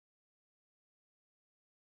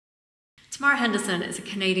Tamara Henderson is a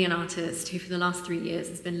Canadian artist who for the last 3 years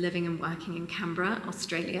has been living and working in Canberra,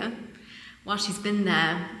 Australia. While she's been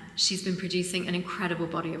there, she's been producing an incredible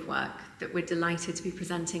body of work that we're delighted to be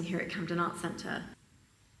presenting here at Camden Art Centre.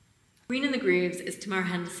 Green in the Grooves is Tamara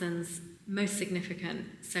Henderson's most significant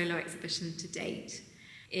solo exhibition to date.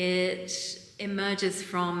 It emerges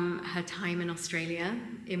from her time in Australia,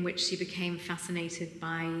 in which she became fascinated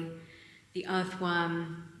by the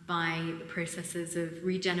earthworm, by the processes of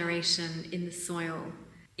regeneration in the soil.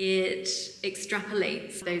 It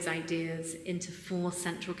extrapolates those ideas into 4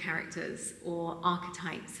 central characters, or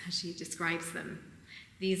archetypes, as she describes them.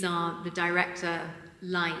 These are the director,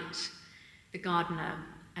 light, the gardener,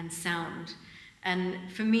 and sound.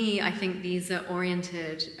 And for me, I think these are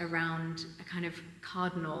oriented around a kind of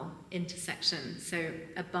cardinal intersection, so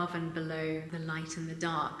above and below the light and the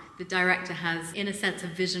dark. The director has, in a sense, a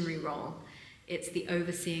visionary role. It's the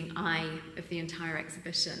overseeing eye of the entire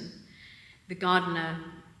exhibition. The gardener,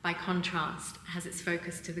 by contrast, has its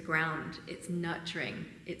focus to the ground. It's nurturing,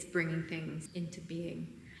 it's bringing things into being.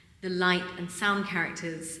 The light and sound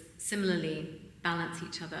characters similarly balance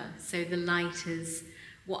each other. So the light is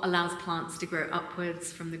what allows plants to grow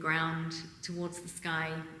upwards from the ground towards the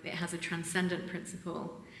sky. It has a transcendent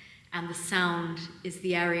principle. And the sound is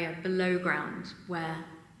the area below ground where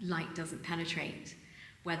light doesn't penetrate,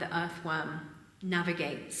 where the earthworm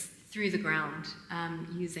navigates through the ground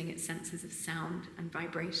using its senses of sound and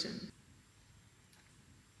vibration.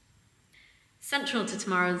 Central to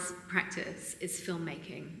Tamara's practice is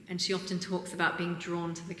filmmaking, and she often talks about being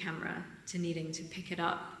drawn to the camera, to needing to pick it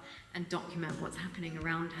up and document what's happening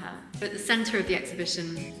around her. But at the centre of the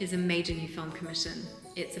exhibition is a major new film commission.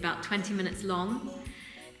 It's about 20 minutes long,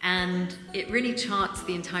 and it really charts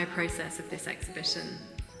the entire process of this exhibition.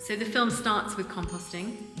 So the film starts with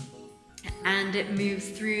composting, and it moves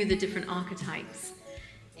through the different archetypes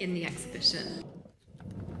in the exhibition.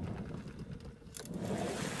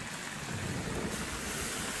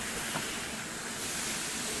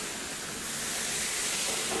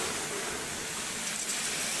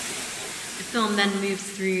 The film then moves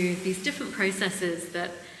through these different processes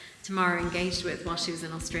that Tamara engaged with while she was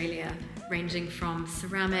in Australia, ranging from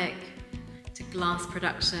ceramic to glass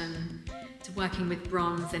production, to working with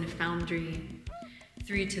bronze in a foundry,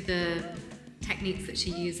 through to the techniques that she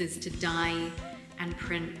uses to dye and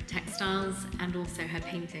print textiles, and also her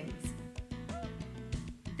paintings.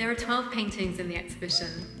 There are 12 paintings in the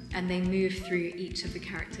exhibition, and they move through each of the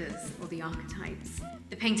characters or the archetypes.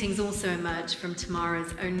 The paintings also emerge from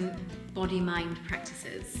Tamara's own body-mind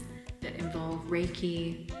practices that involve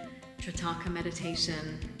Reiki, Tritaka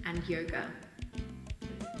meditation, and yoga.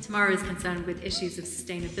 Tamara is concerned with issues of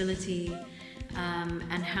sustainability,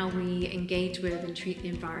 and how we engage with and treat the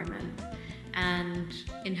environment. And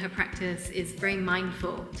in her practice is very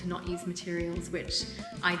mindful to not use materials which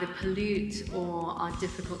either pollute or are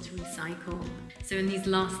difficult to recycle. So in these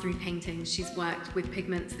last 3 paintings, she's worked with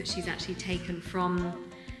pigments that she's actually taken from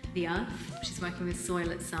the earth. She's working with soil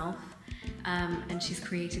itself, and she's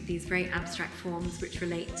created these very abstract forms which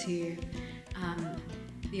relate to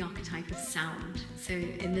the archetype of sound. So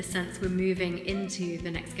in this sense, we're moving into the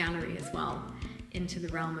next gallery as well, into the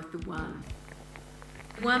realm of the worm.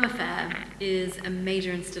 The Worm Affair is a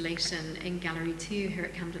major installation in Gallery 2 here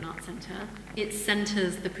at Camden Art Centre. It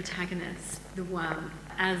centres the protagonist, the worm,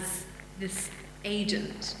 as this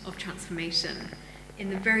agent of transformation. In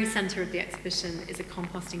the very centre of the exhibition is a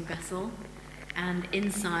composting vessel, and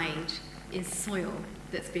inside is soil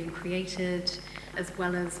that's being created, as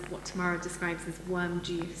well as what Tamara describes as worm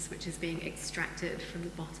juice, which is being extracted from the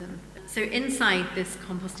bottom. So inside this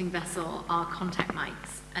composting vessel are contact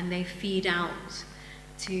mics, and they feed out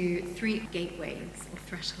to 3 gateways or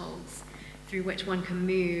thresholds through which one can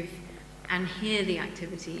move and hear the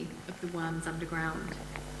activity of the worms underground.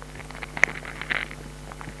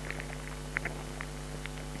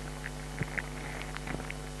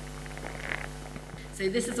 So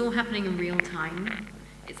this is all happening in real time.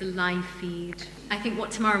 It's a live feed. I think what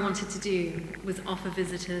Tamara wanted to do was offer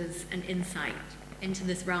visitors an insight into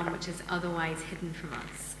this realm which is otherwise hidden from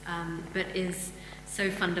us, but is so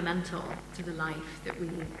fundamental to the life that we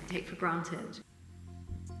take for granted.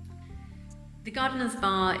 The Gardener's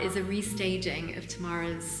Bar is a restaging of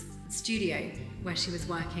Tamara's studio where she was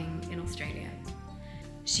working in Australia.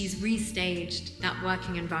 She's restaged that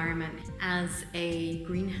working environment as a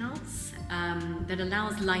greenhouse that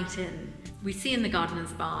allows light in. We see in the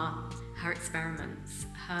Gardener's Bar her experiments,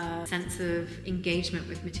 her sense of engagement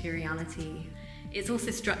with materiality. It's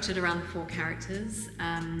also structured around 4 characters.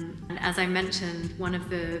 And as I mentioned, one of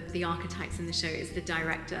the archetypes in the show is the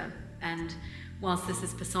director. And whilst this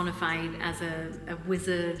is personified as a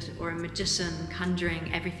wizard or a magician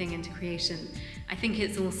conjuring everything into creation, I think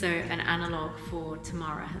it's also an analogue for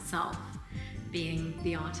Tamara herself, being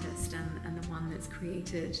the artist and the one that's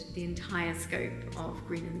created the entire scope of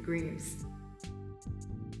Green in the Grooves.